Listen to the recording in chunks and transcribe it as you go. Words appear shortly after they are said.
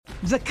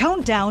The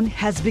countdown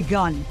has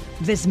begun.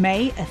 This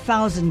May,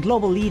 1,000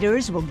 global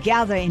leaders will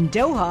gather in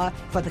Doha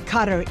for the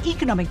Qatar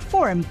Economic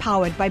Forum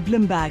powered by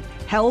Bloomberg,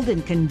 held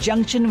in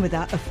conjunction with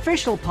our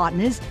official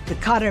partners, the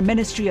Qatar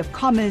Ministry of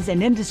Commerce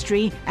and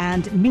Industry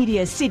and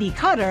Media City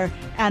Qatar,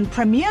 and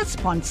premier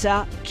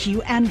sponsor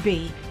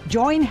Q&B.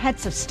 Join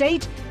heads of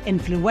state,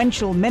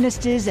 influential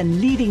ministers,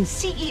 and leading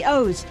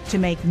CEOs to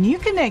make new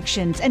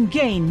connections and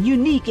gain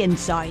unique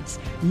insights.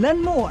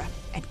 Learn more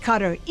at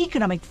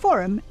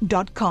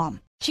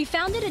QatarEconomicForum.com. She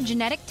founded a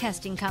genetic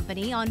testing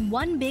company on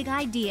one big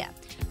idea: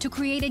 to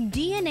create a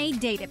DNA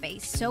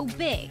database so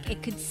big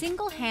it could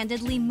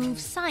single-handedly move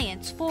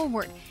science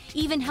forward,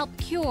 even help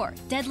cure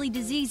deadly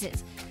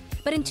diseases.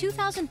 But in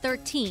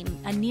 2013,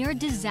 a near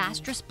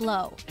disastrous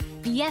blow.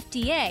 The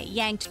FDA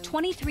yanked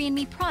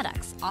 23andMe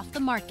products off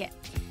the market.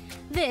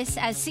 This,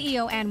 as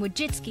CEO Ann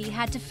Wojcicki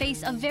had to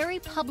face a very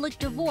public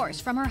divorce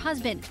from her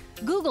husband,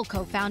 Google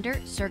co-founder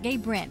Sergey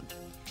Brin.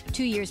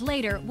 2 years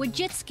later,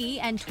 Wojcicki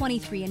and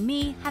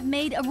 23andMe have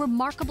made a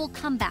remarkable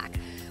comeback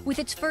with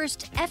its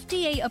first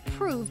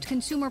FDA-approved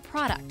consumer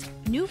product,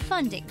 new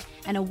funding,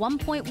 and a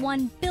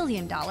 $1.1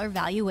 billion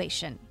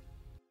valuation.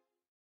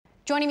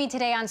 Joining me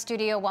today on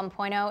Studio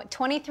 1.0,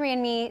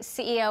 23andMe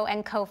CEO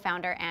and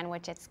co-founder Ann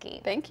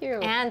Wojcicki. Thank you.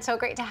 And so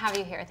great to have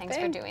you here. Thanks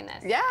for doing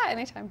this. Yeah,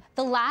 anytime.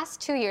 The last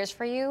 2 years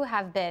for you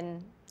have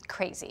been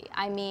crazy.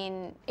 I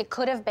mean, it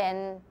could have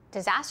been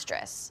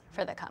disastrous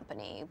for the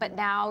company, but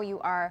now you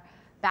are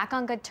back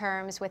on good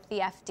terms with the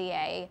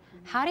FDA.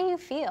 How do you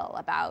feel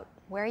about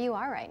where you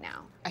are right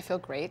now? I feel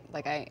great.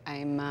 Like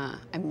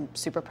I'm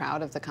super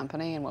proud of the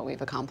company and what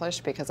we've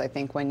accomplished, because I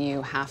think when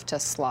you have to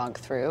slog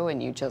through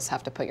and you just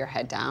have to put your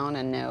head down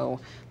and know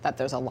that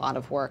there's a lot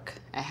of work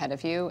ahead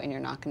of you and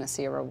you're not going to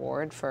see a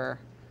reward for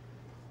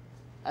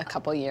a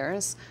couple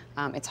years,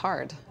 it's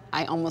hard.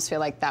 I almost feel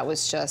like that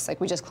was just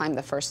like we just climbed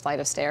the first flight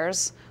of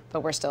stairs,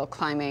 but we're still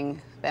climbing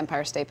the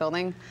Empire State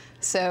Building.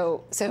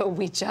 So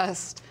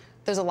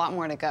there's a lot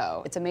more to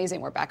go. It's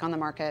amazing. We're back on the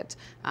market.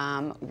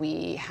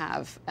 We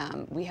have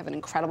an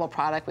incredible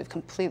product. We've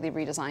completely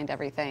redesigned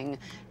everything.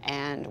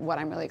 And what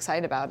I'm really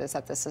excited about is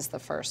that this is the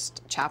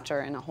first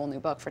chapter in a whole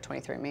new book for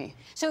 23andMe.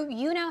 So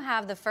you now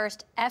have the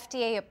first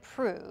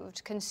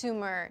FDA-approved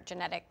consumer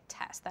genetic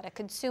test that a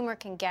consumer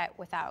can get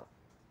without.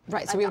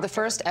 Right, so we have the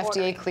first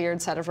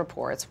FDA-cleared set of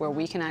reports where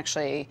we can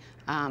actually,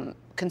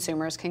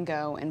 consumers can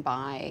go and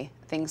buy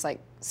things like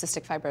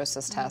cystic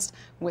fibrosis test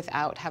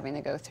without having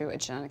to go through a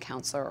genetic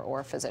counselor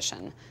or a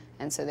physician.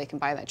 And so they can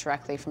buy that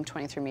directly from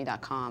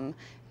 23andMe.com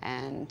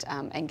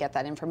and get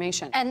that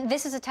information. And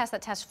this is a test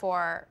that tests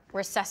for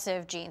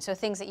recessive genes, so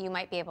things that you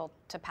might be able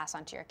to pass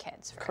on to your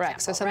kids, for Correct.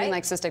 example, So something right?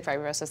 like cystic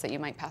fibrosis that you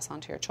might pass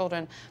on to your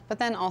children, but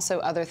then also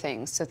other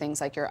things, so things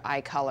like your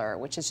eye color,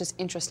 which is just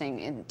interesting.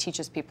 It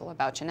teaches people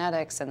about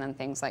genetics, and then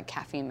things like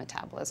caffeine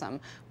metabolism,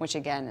 which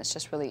again is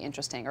just really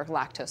interesting, or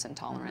lactose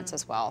intolerance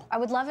as well. I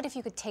would love it if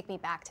you could take me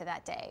back to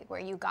that day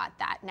where you got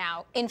that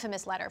now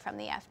infamous letter from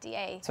the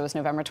FDA. So it was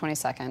November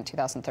 22nd,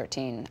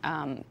 2013,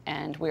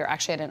 and we were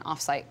actually at an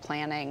offsite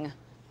planning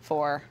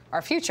for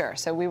our future.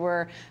 So we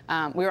were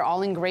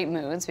all in great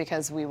moods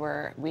because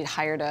we'd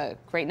hired a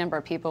great number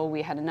of people.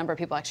 We had a number of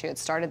people actually who had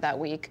started that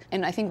week.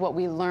 And I think what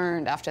we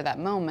learned after that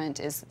moment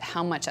is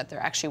how much that there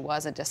actually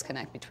was a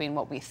disconnect between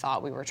what we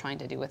thought we were trying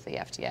to do with the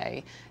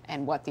FDA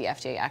and what the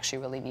FDA actually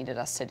really needed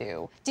us to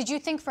do. Did you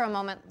think for a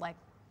moment, like,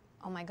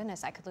 oh my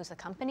goodness, I could lose the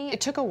company?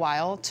 It took a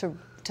while to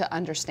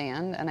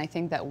understand, and I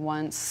think that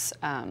once,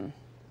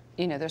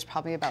 there's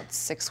probably about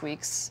 6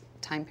 weeks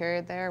time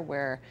period there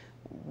where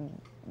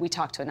we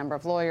talked to a number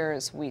of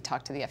lawyers, we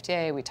talked to the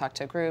FDA, we talked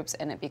to groups,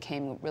 and it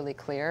became really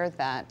clear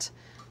that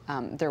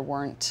there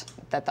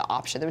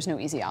was no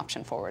easy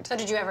option forward. So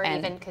did you ever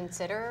even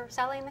consider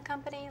selling the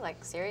company?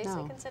 Like,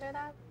 seriously consider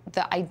that?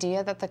 The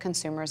idea that the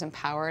consumer is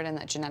empowered and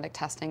that genetic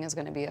testing is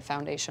going to be a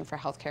foundation for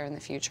healthcare in the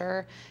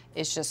future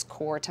is just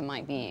core to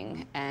my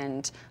being,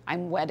 and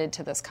I'm wedded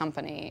to this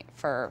company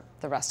for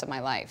the rest of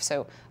my life.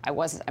 So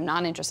I'm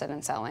not interested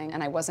in selling,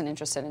 and I wasn't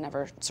interested in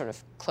ever sort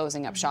of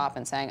closing up shop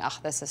and saying,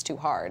 this is too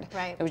hard.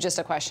 Right. It was just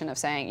a question of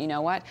saying, you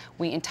know what,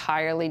 we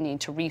entirely need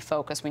to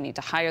refocus, we need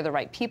to hire the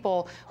right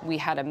people, we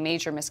had a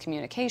major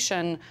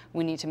miscommunication,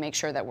 we need to make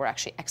sure that we're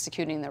actually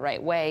executing the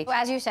right way.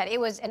 Well, as you said, it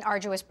was an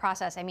arduous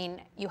process. I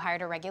mean, you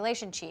hired a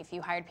regulation chief,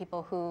 you hired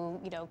people who,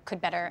 could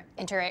better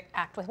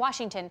interact with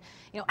Washington.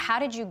 How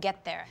did you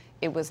get there?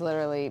 It was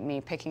literally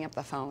me picking up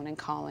the phone and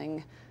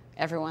calling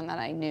everyone that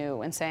I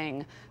knew and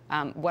saying,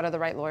 what are the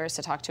right lawyers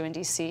to talk to in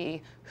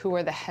DC? Who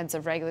are the heads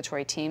of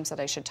regulatory teams that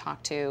I should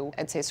talk to?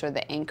 I'd say sort of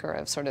the anchor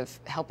of sort of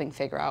helping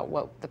figure out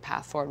what the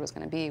path forward was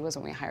going to be was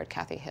when we hired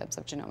Kathy Hibbs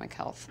of Genomic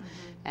Health.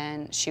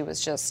 And she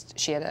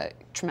had a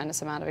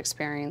tremendous amount of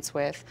experience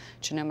with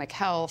genomic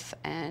health,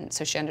 and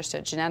so she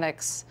understood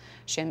genetics,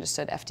 she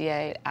understood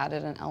FDA,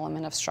 added an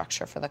element of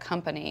structure for the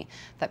company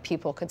that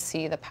people could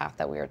see the path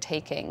that we were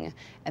taking,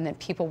 and then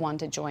people wanted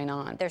to join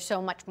on. There's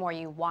so much more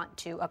you want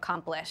to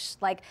accomplish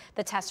established, like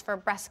the test for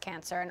breast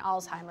cancer and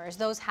Alzheimer's.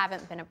 Those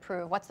haven't been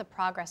approved. What's the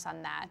progress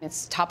on that?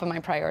 It's top of my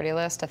priority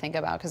list to think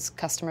about because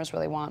customers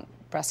really want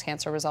breast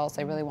cancer results,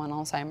 they really want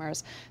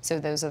Alzheimer's. So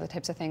those are the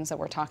types of things that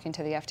we're talking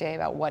to the FDA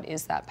about. What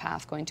is that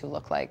path going to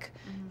look like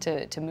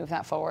to move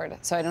that forward?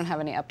 So I don't have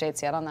any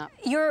updates yet on that.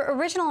 Your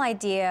original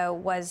idea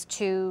was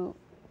to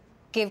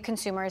give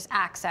consumers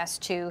access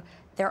to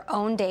their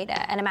own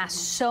data and amass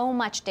so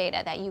much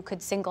data that you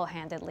could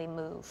single-handedly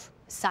move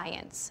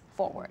science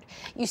forward.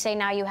 You say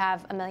now you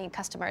have 1 million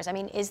customers. I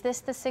mean, is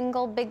this the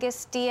single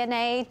biggest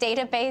DNA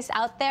database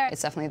out there?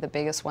 It's definitely the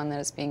biggest one that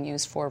is being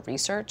used for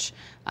research.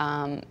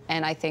 And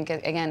I think,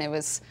 again, it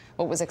was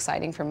what was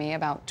exciting for me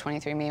about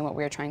 23andMe and what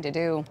we were trying to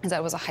do is that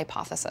it was a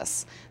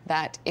hypothesis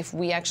that if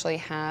we actually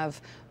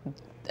have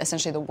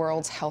essentially the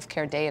world's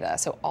healthcare data,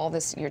 so all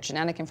this, your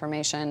genetic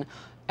information,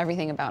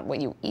 everything about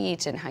what you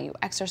eat and how you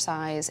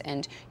exercise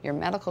and your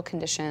medical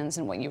conditions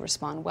and what you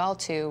respond well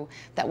to,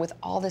 that with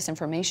all this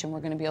information, we're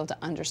going to be able to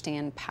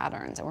understand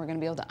patterns and we're going to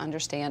be able to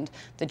understand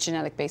the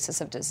genetic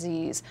basis of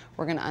disease.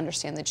 We're going to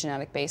understand the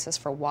genetic basis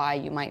for why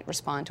you might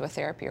respond to a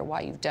therapy or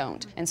why you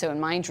don't. And so in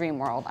my dream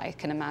world, I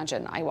can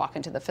imagine I walk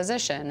into the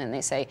physician and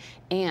they say,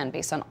 Anne,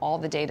 based on all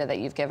the data that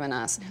you've given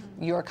us,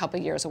 you're a couple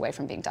years away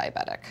from being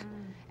diabetic.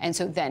 And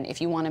so then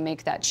if you want to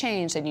make that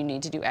change, then you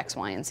need to do X,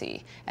 Y, and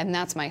Z. And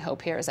that's my hope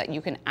here is that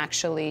you can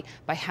actually,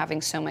 by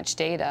having so much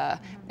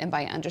data and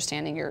by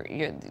understanding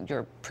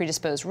your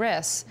predisposed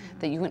risks,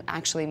 that you can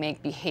actually make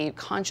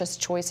conscious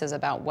choices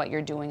about what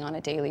you're doing on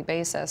a daily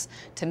basis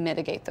to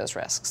mitigate those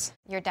risks.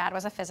 Your dad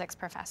was a physics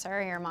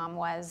professor, your mom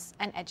was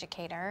an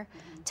educator.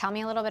 Tell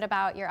me a little bit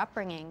about your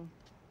upbringing.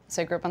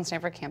 So I grew up on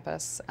Stanford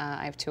campus.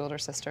 I have 2 older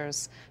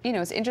sisters. You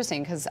know, it's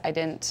interesting because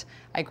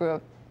I grew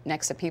up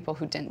next to people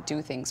who didn't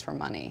do things for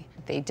money.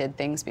 They did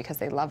things because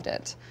they loved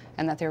it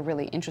and that they're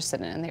really interested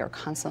in it and they were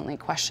constantly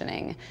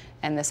questioning.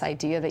 And this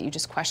idea that you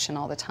just question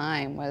all the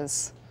time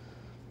was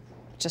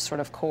just sort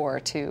of core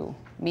to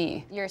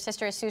me. Your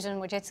sister is Susan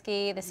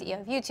Wojcicki, the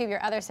CEO of YouTube.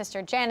 Your other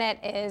sister, Janet,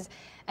 is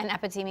an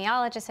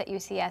epidemiologist at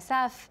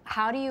UCSF.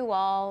 How do you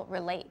all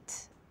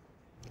relate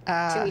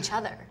to each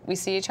other? We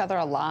see each other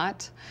a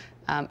lot.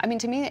 I mean,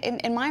 to me,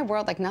 in my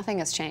world, like, nothing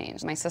has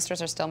changed. My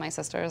sisters are still my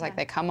sisters. Like,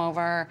 they come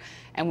over,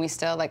 and we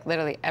still, like,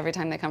 literally every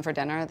time they come for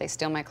dinner, they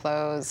steal my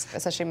clothes.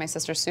 Especially my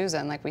sister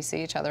Susan. Like, we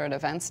see each other at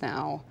events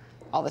now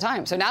all the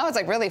time. So now it's,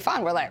 like, really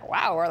fun. We're like,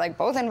 wow, we're, like,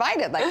 both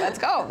invited. Like, let's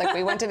go. Like,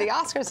 we went to the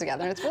Oscars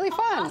together, and it's really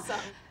fun. Awesome.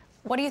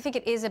 What do you think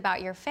it is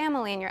about your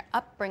family and your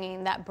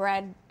upbringing that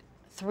bred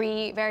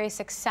 3 very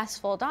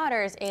successful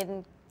daughters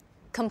in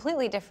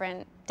completely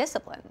different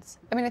disciplines?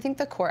 I mean, I think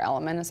the core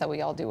element is that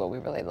we all do what we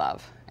really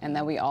love and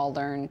that we all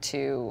learn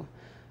to,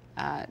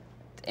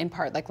 in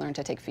part, like, learn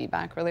to take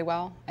feedback really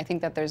well. I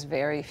think that there's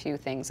very few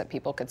things that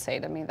people could say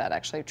to me that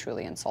actually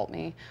truly insult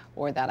me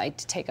or that I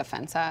take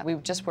offense at. We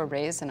just were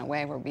raised in a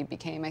way where we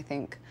became, I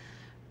think,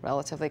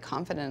 relatively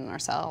confident in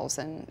ourselves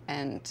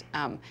and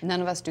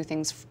none of us do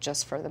things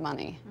just for the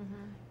money.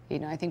 You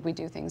know, I think we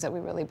do things that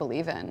we really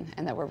believe in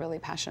and that we're really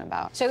passionate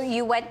about. So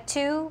you went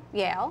to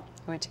Yale.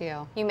 I went to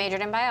Yale. You majored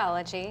in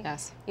biology.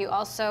 Yes. You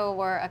also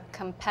were a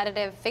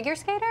competitive figure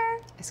skater.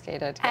 I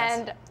skated, yes.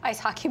 And ice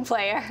hockey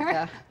player.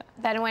 Yeah.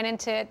 Then went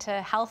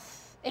into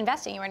health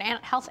investing. You were an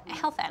health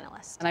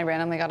analyst. And I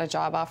randomly got a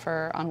job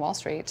offer on Wall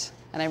Street.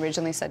 And I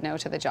originally said no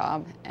to the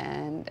job.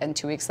 And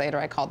 2 weeks later,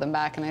 I called them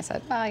back and I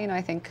said, well, you know,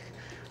 I think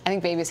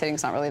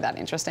babysitting's not really that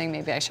interesting.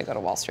 Maybe I should go to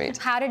Wall Street.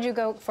 How did you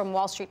go from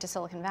Wall Street to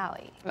Silicon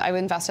Valley? I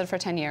invested for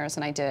 10 years,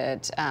 and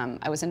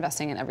I was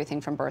investing in everything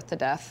from birth to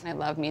death. I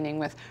love meeting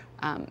with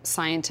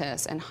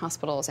scientists and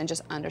hospitals and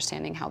just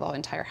understanding how the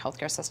entire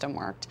healthcare system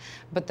worked.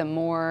 But the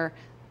more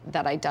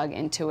that I dug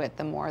into it,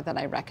 the more that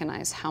I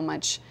recognized how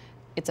much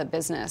it's a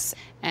business.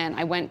 And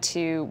I went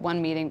to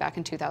one meeting back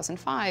in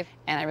 2005,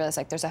 and I realized,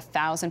 like, there's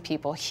 1,000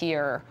 people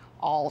here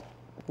all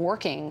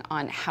working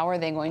on how are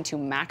they going to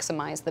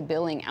maximize the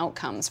billing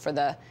outcomes for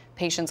the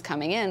patients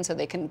coming in so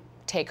they can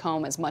take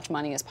home as much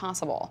money as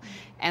possible.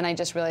 And I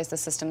just realized the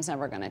system's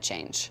never going to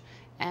change.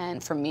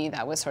 And for me,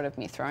 that was sort of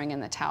me throwing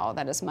in the towel,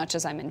 that as much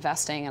as I'm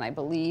investing and I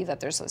believe that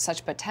there's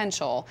such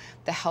potential,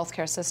 the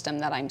healthcare system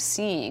that I'm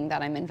seeing,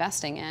 that I'm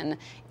investing in,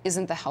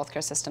 isn't the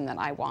healthcare system that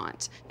I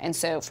want. And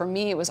so for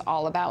me, it was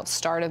all about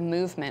start a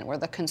movement where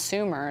the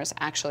consumers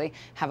actually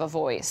have a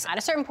voice. At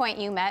a certain point,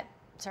 you met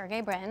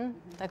Sergey Brin,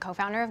 the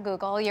co-founder of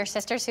Google. Your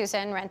sister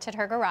Susan rented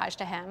her garage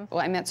to him.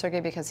 Well, I met Sergey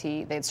because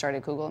they'd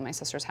started Google in my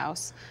sister's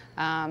house.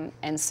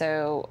 And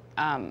so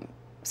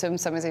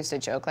sometimes I used to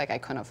joke, like, I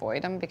couldn't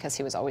avoid him because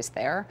he was always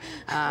there.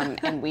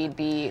 And we'd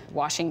be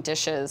washing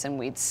dishes and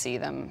we'd see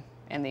them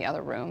in the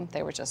other room.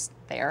 They were just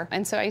there.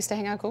 And so I used to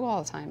hang out at Google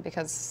all the time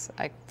because,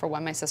 for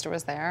one, my sister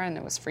was there and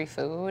it was free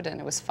food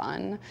and it was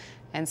fun.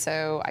 And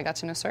so I got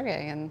to know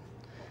Sergey and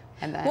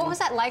then, what was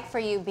that like for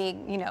you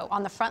being, you know,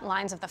 on the front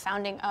lines of the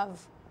founding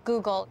of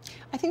Google?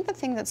 I think the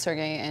thing that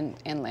Sergey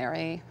and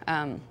Larry,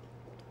 as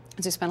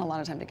we spent a lot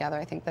of time together,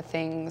 I think the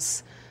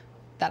things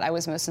that I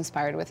was most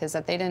inspired with is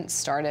that they didn't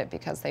start it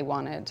because they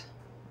wanted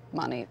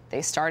money.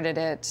 They started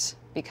it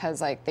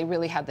because like they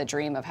really had the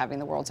dream of having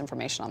the world's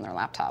information on their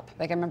laptop.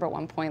 Like I remember at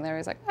one point Larry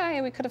was like, oh,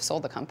 yeah, we could have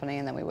sold the company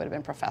and then we would have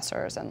been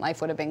professors and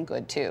life would have been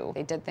good too.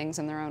 They did things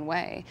in their own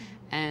way.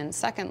 And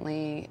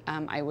secondly,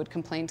 I would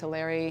complain to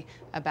Larry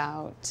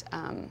about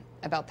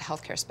the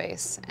healthcare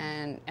space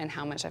and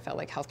how much I felt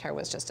like healthcare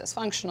was just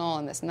dysfunctional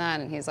and this and that.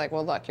 And he's like,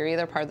 well, look, you're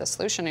either part of the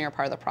solution or you're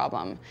part of the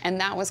problem. And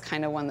that was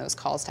kind of one of those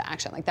calls to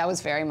action. Like that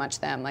was very much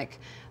them. Like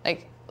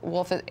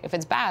well, if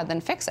it's bad,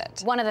 then fix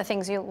it. One of the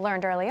things you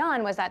learned early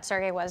on was that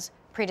Sergey was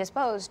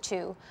predisposed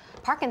to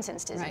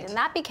Parkinson's disease. Right. And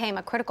that became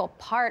a critical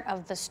part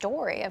of the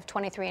story of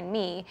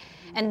 23andMe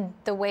and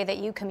the way that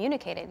you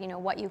communicated,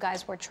 what you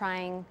guys were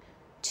trying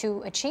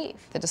to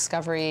achieve. The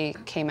discovery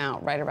came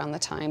out right around the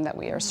time that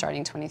we were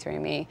starting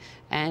 23andMe,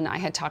 and I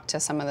had talked to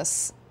some of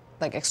this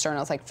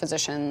externals, like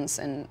physicians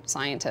and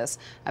scientists,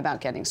 about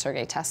getting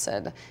Sergey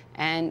tested,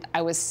 and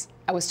I was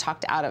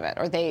talked out of it,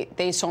 or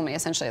they told me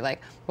essentially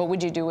like, what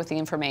would you do with the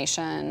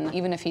information?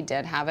 Even if he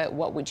did have it,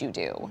 what would you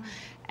do?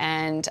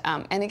 And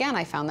again,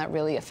 I found that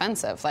really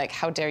offensive. Like,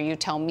 how dare you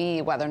tell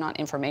me whether or not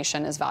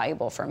information is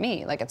valuable for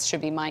me? Like, it should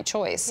be my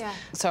choice. Yeah.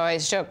 So I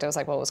joked, I was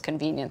like, well, it was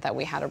convenient that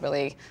we had a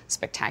really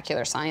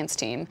spectacular science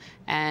team.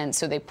 And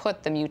so they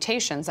put the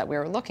mutations that we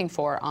were looking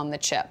for on the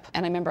chip.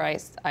 And I remember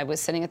I was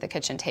sitting at the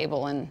kitchen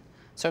table and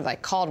sort of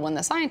like called one of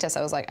the scientists.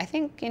 I was like, I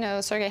think,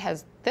 Sergey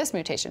has this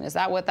mutation. Is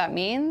that what that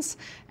means?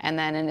 And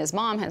his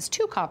mom has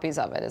 2 copies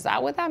of it. Is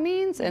that what that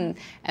means? And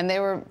they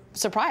were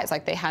surprised.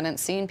 Like they hadn't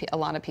seen a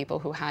lot of people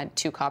who had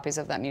 2 copies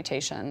of that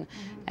mutation,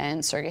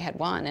 and Sergey had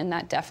 1. And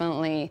that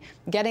definitely,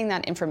 getting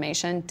that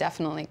information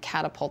definitely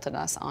catapulted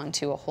us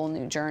onto a whole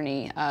new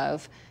journey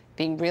of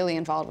being really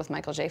involved with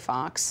Michael J.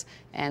 Fox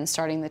and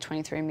starting the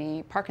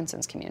 23andMe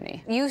Parkinson's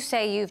community. You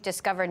say you've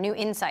discovered new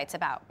insights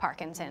about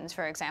Parkinson's,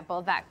 for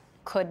example, that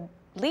could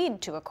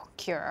lead to a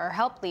cure or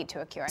help lead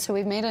to a cure. So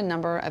we've made a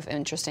number of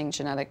interesting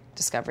genetic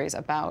discoveries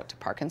about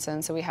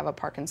Parkinson's. So we have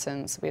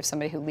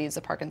somebody who leads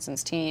the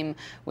Parkinson's team.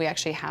 We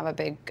actually have a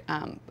big,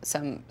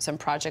 some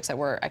projects that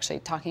we're actually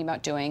talking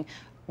about doing,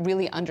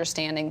 really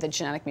understanding the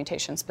genetic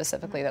mutation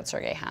specifically that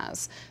Sergey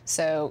has.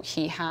 So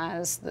he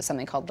has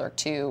something called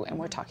LRRK2, and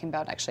we're talking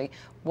about actually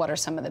what are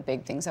some of the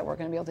big things that we're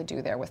going to be able to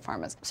do there with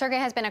pharmas. Sergey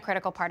has been a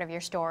critical part of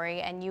your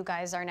story, and you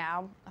guys are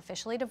now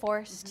officially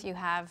divorced. You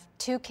have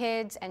 2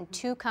 kids and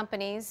 2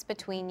 companies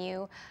between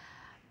you.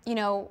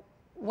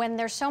 When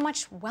there's so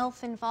much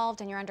wealth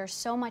involved and you're under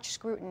so much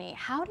scrutiny,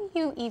 how do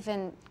you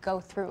even go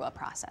through a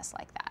process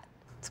like that?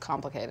 It's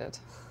complicated.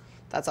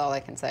 That's all I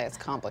can say. It's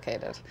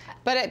complicated.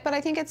 But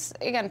I think it's,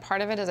 again, part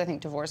of it is I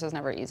think divorce is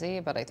never easy,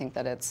 but I think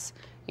that it's,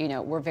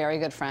 we're very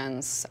good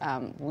friends.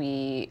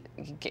 We,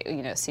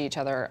 see each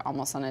other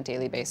almost on a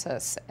daily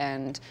basis,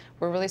 and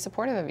we're really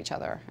supportive of each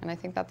other. And I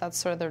think that that's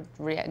sort of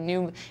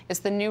it's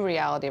the new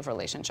reality of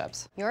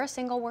relationships. You're a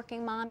single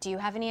working mom. Do you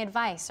have any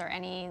advice or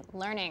any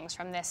learnings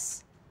from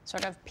this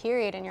sort of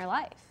period in your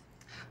life?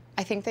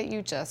 I think that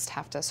you just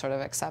have to sort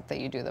of accept that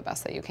you do the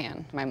best that you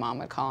can. My mom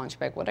would call and she'd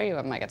be like, what are you?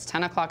 I'm like, it's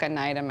 10 o'clock at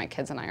night and my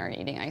kids and I are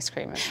eating ice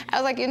cream.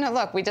 I was like,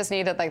 look, we just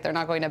needed, they're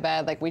not going to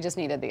bed. We just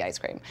needed the ice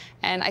cream.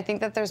 And I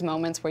think that there's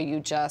moments where you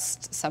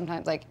just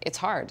sometimes, it's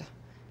hard.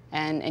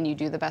 And you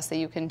do the best that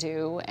you can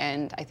do.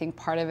 And I think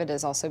part of it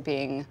is also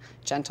being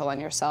gentle on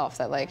yourself,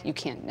 that you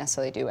can't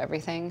necessarily do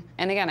everything.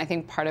 And again, I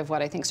think part of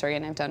what I think Sergey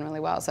and I have done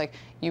really well is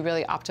you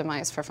really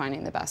optimize for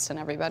finding the best in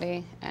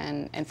everybody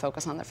and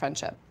focus on the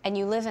friendship. And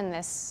you live in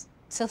this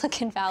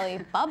Silicon Valley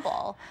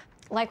bubble.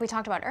 Like we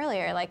talked about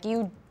earlier,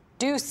 you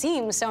do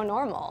seem so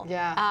normal.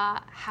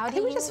 Yeah. How do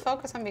you we just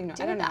focus on being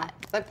normal? I don't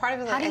know. Part of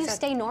it, how do you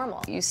stay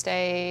normal? You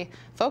stay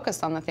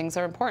focused on the things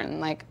that are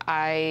important.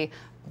 I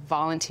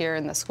volunteer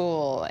in the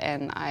school,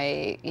 and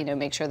I,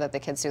 make sure that the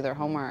kids do their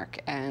homework,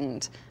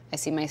 and I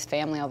see my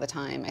family all the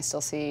time. I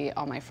still see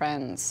all my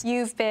friends.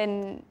 You've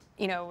been,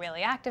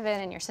 really active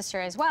in, and your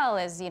sister as well,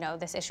 is,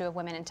 this issue of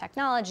women in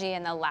technology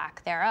and the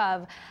lack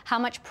thereof. How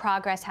much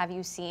progress have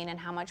you seen, and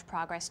how much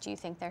progress do you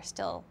think there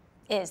still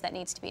is that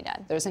needs to be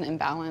done? There's an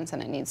imbalance,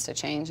 and it needs to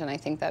change, and I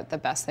think that the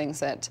best things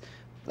that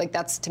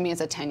that's, to me,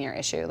 is a 10-year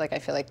issue. I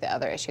feel like the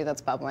other issue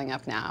that's bubbling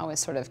up now is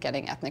sort of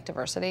getting ethnic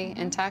diversity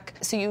in tech.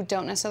 So you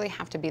don't necessarily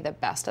have to be the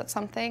best at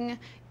something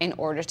in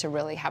order to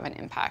really have an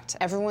impact.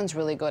 Everyone's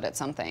really good at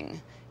something.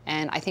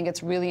 And I think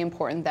it's really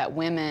important that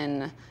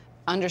women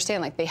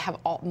understand they have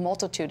a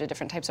multitude of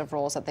different types of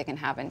roles that they can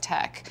have in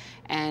tech.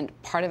 And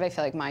part of, I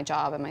feel like, my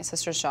job and my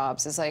sister's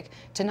jobs is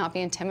to not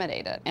be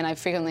intimidated. And I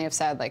frequently have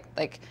said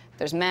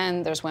there's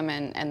men, there's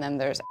women, and then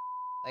there's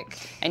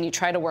and you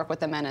try to work with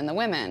the men and the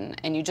women,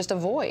 and you just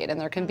avoid. And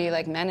there can be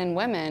men and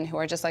women who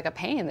are just a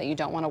pain that you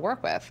don't want to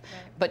work with.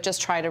 Right. But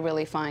just try to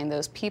really find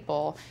those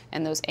people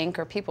and those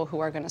anchor people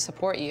who are going to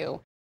support you.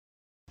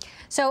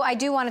 So I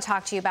do want to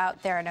talk to you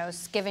about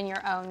Theranos, given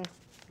your own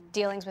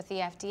dealings with the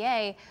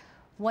FDA.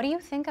 What do you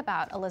think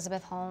about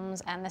Elizabeth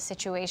Holmes and the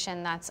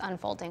situation that's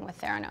unfolding with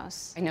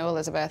Theranos? I know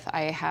Elizabeth.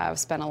 I have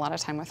spent a lot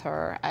of time with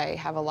her. I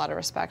have a lot of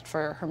respect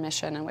for her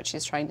mission and what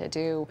she's trying to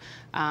do,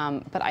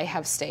 but I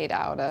have stayed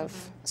out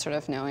of sort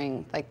of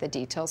knowing like the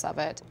details of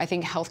it. I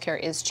think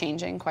healthcare is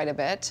changing quite a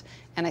bit,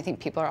 and I think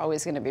people are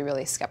always going to be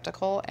really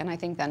skeptical, and I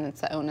think then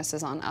it's the onus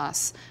is on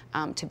us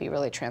to be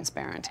really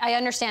transparent. I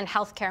understand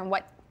healthcare and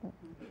what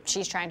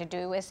she's trying to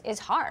do is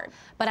hard,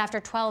 but after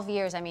 12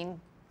 years, I mean,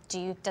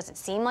 does it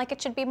seem like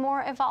it should be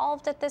more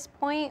evolved at this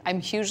point?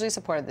 I'm hugely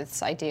supportive of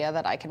this idea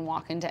that I can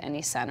walk into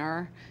any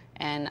center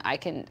and I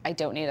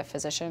don't need a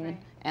physician,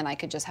 and I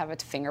could just have a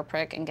finger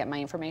prick and get my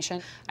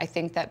information. I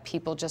think that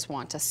people just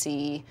want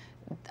to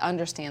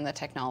understand the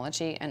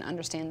technology and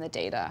understand the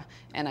data,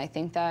 and I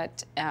think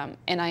that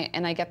and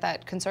I get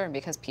that concern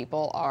because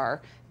people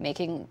are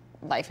making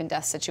life and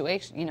death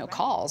situation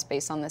calls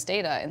based on this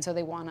data, and so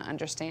they want to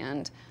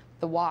understand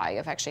the why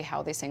of actually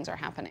how these things are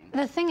happening.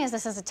 The thing is,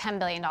 this is a $10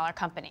 billion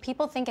company.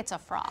 People think it's a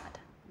fraud.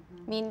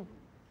 I mean,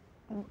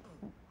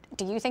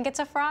 do you think it's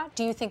a fraud?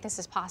 Do you think this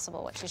is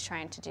possible, what she's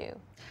trying to do?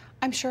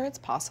 I'm sure it's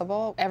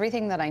possible.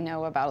 Everything that I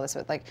know about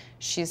Elizabeth, like,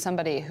 she's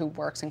somebody who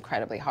works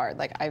incredibly hard.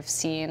 Like, I've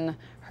seen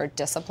her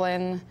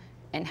discipline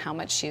and how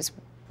much she's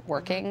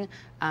working.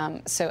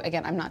 So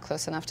again, I'm not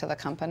close enough to the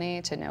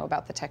company to know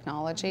about the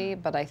technology,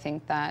 but I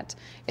think that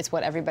it's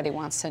what everybody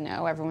wants to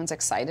know. Everyone's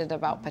excited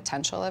about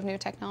potential of new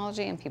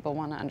technology, and people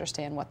want to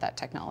understand what that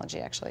technology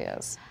actually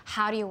is.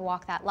 How do you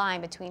walk that line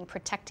between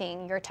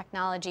protecting your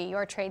technology,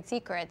 your trade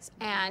secrets,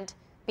 and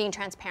being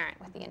transparent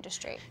with the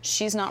industry?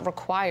 She's not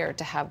required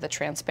to have the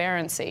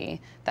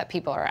transparency that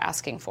people are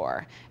asking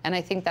for. And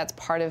I think that's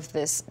part of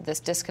this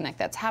disconnect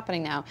that's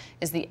happening now,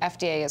 is the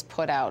FDA has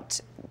put out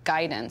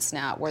guidance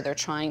now where they're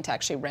trying to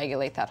actually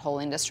regulate that whole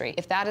industry.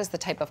 If that is the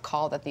type of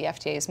call that the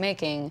FDA is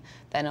making,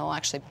 then it'll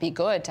actually be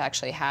good to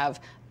actually have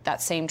that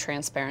same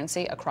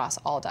transparency across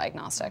all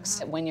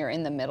diagnostics. When you're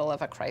in the middle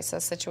of a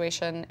crisis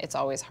situation, it's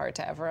always hard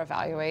to ever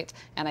evaluate,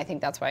 and I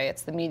think that's why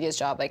it's the media's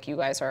job, like you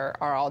guys are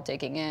all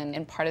digging in,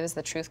 and part of it is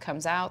the truth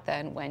comes out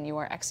then when you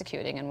are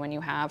executing, and when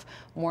you have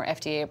more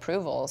FDA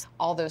approvals,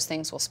 all those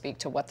things will speak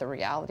to what the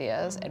reality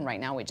is, and right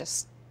now we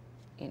just,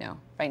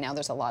 right now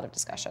there's a lot of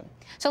discussion.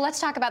 So let's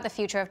talk about the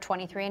future of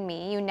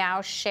 23andMe. You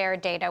now share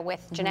data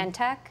with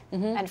Genentech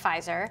and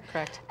Pfizer.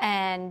 Correct.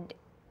 And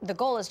the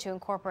goal is to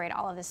incorporate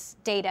all of this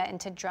data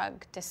into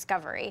drug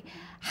discovery.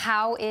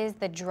 How is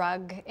the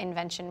drug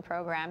invention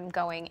program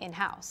going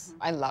in-house?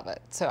 I love it.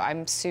 So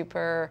I'm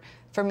super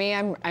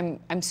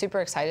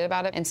excited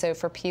about it. And so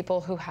for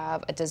people who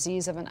have a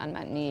disease of an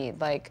unmet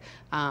need, like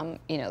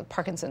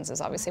Parkinson's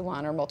is obviously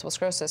one, or multiple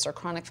sclerosis, or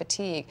chronic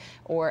fatigue,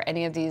 or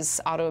any of these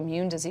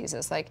autoimmune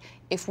diseases, like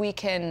if we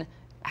can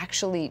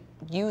actually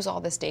use all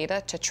this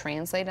data to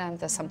translate it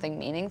into something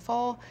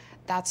meaningful,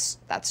 that's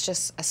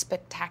just a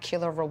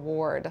spectacular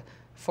reward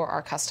for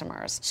our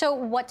customers. So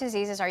what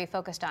diseases are you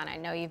focused on? I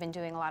know you've been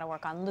doing a lot of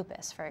work on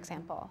lupus, for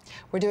example.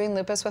 We're doing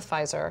lupus with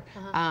Pfizer,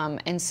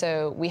 and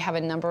so we have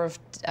a number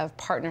of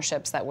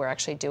partnerships that we're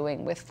actually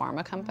doing with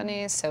pharma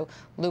companies. So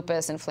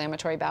lupus,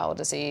 inflammatory bowel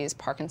disease,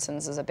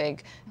 Parkinson's is a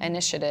big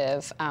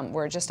initiative.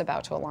 We're just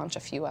about to launch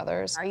a few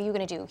others. Are you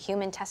going to do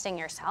human testing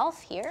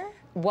yourself here?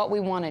 What we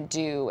want to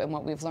do, and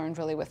what we've learned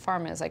really with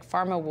pharma, is like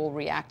pharma will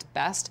react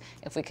best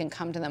if we can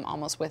come to them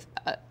almost with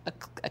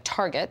a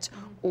target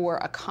or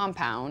a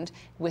compound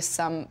with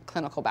some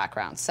clinical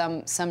background,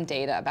 some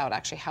data about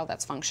actually how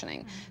that's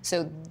functioning.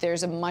 So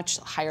there's a much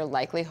higher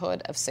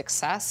likelihood of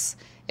success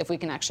if we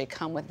can actually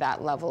come with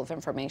that level of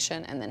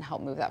information and then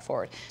help move that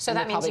forward. So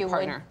that means you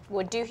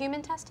would do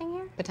human testing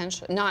here?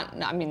 Potentially.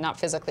 Not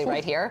physically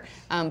right here,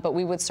 but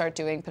we would start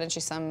doing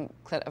potentially some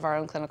of our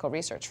own clinical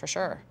research for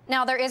sure.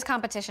 Now, there is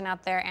competition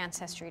out there.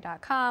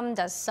 Ancestry.com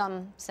does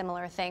some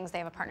similar things. They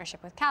have a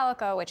partnership with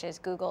Calico, which is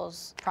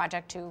Google's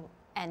project to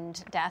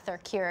end death or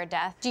cure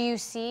death. Do you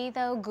see,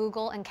 though,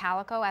 Google and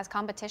Calico as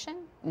competition?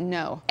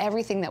 No.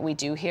 Everything that we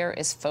do here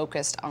is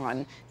focused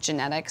on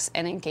genetics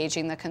and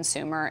engaging the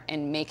consumer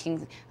and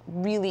making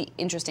really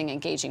interesting,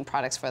 engaging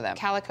products for them.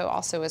 Calico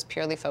also is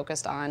purely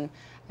focused on,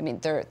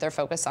 they're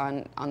focused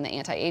on the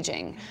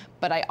anti-aging,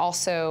 but I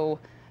also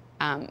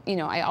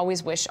I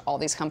always wish all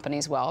these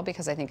companies well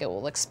because I think it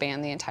will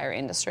expand the entire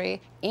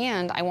industry.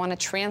 And I want to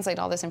translate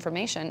all this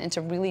information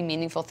into really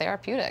meaningful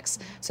therapeutics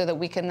so that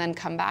we can then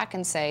come back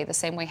and say, the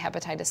same way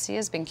hepatitis C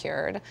has been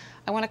cured,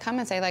 I want to come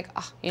and say, like,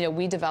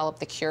 we developed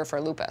the cure for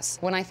lupus.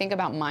 When I think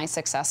about my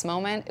success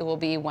moment, it will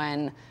be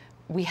when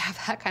we have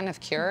that kind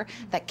of cure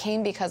that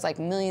came because like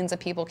millions of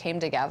people came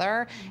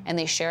together and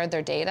they shared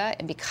their data,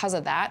 and because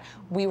of that,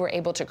 we were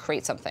able to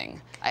create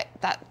something.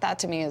 That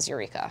to me is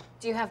eureka.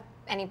 Do you have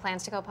any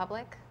plans to go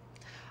public?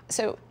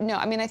 So no,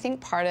 I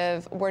think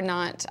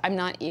I'm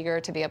not eager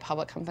to be a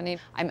public company.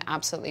 I'm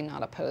absolutely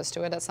not opposed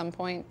to it at some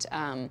point,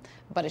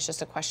 but it's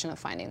just a question of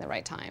finding the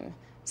right time.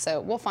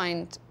 So we'll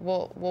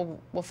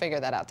figure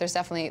that out. There's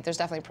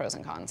definitely pros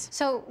and cons.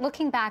 So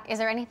looking back, is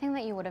there anything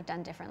that you would have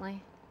done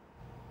differently?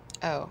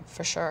 Oh,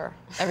 for sure.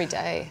 Every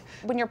day.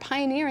 When you're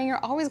pioneering,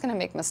 you're always going to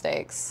make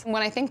mistakes.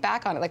 When I think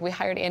back on it, like we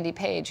hired Andy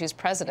Page, who's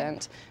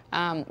president.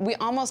 We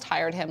almost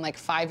hired him like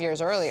 5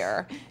 years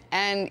earlier.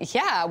 And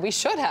yeah, we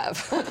should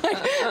have.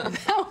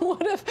 That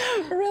would have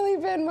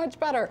really been much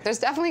better. There's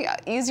definitely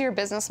easier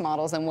business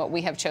models than what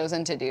we have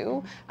chosen to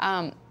do.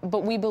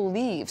 But we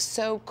believe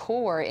so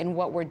core in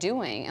what we're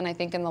doing. And I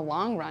think in the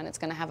long run, it's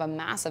going to have a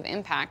massive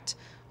impact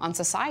on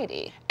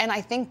society. And I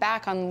think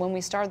back on when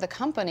we started the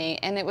company,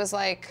 and it was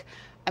like,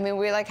 I mean,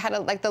 we like had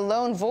like the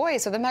lone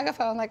voice or the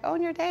megaphone, like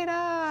own your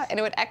data, and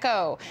it would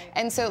echo.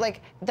 And so like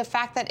the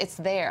fact that it's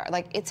there,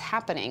 like it's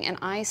happening, and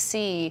I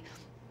see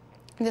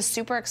this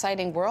super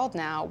exciting world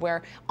now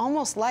where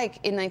almost like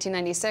in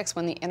 1996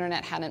 when the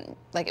internet hadn't,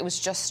 like it was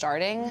just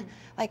starting,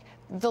 like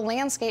the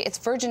landscape, it's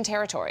virgin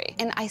territory.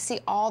 And I see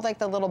all like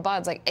the little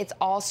buds, like it's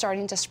all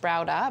starting to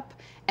sprout up.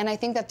 And I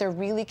think that there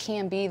really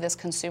can be this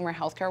consumer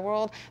healthcare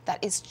world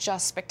that is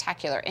just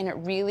spectacular. And it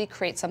really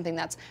creates something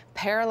that's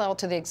parallel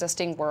to the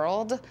existing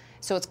world.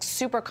 So it's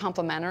super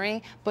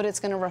complementary, but it's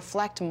going to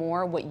reflect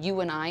more what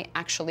you and I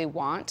actually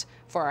want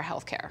for our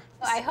healthcare.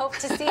 I hope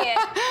to see it.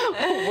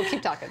 We'll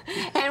keep talking.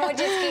 And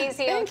Wojcicki,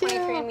 CEO of Thank you.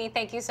 23andMe,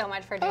 thank you so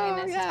much for doing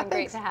this. Yeah, It's been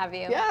great to have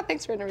you. Yeah,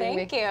 thanks for interviewing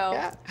me. Thank you.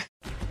 Yeah.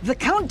 The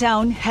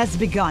countdown has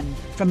begun.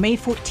 From May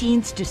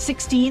 14th to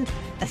 16th,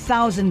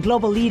 1,000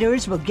 global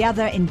leaders will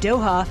gather in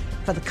Doha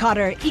for the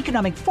Qatar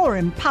Economic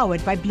Forum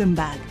powered by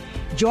Bloomberg.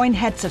 Join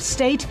heads of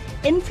state,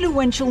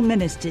 influential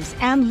ministers,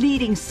 and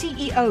leading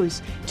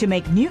CEOs to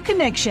make new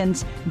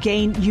connections,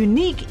 gain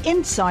unique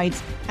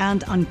insights,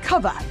 and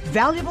uncover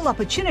valuable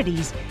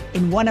opportunities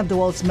in one of the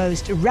world's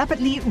most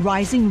rapidly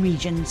rising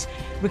regions.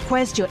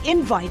 Request your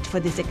invite for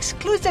this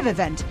exclusive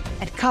event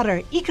at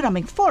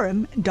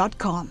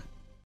QatarEconomicForum.com.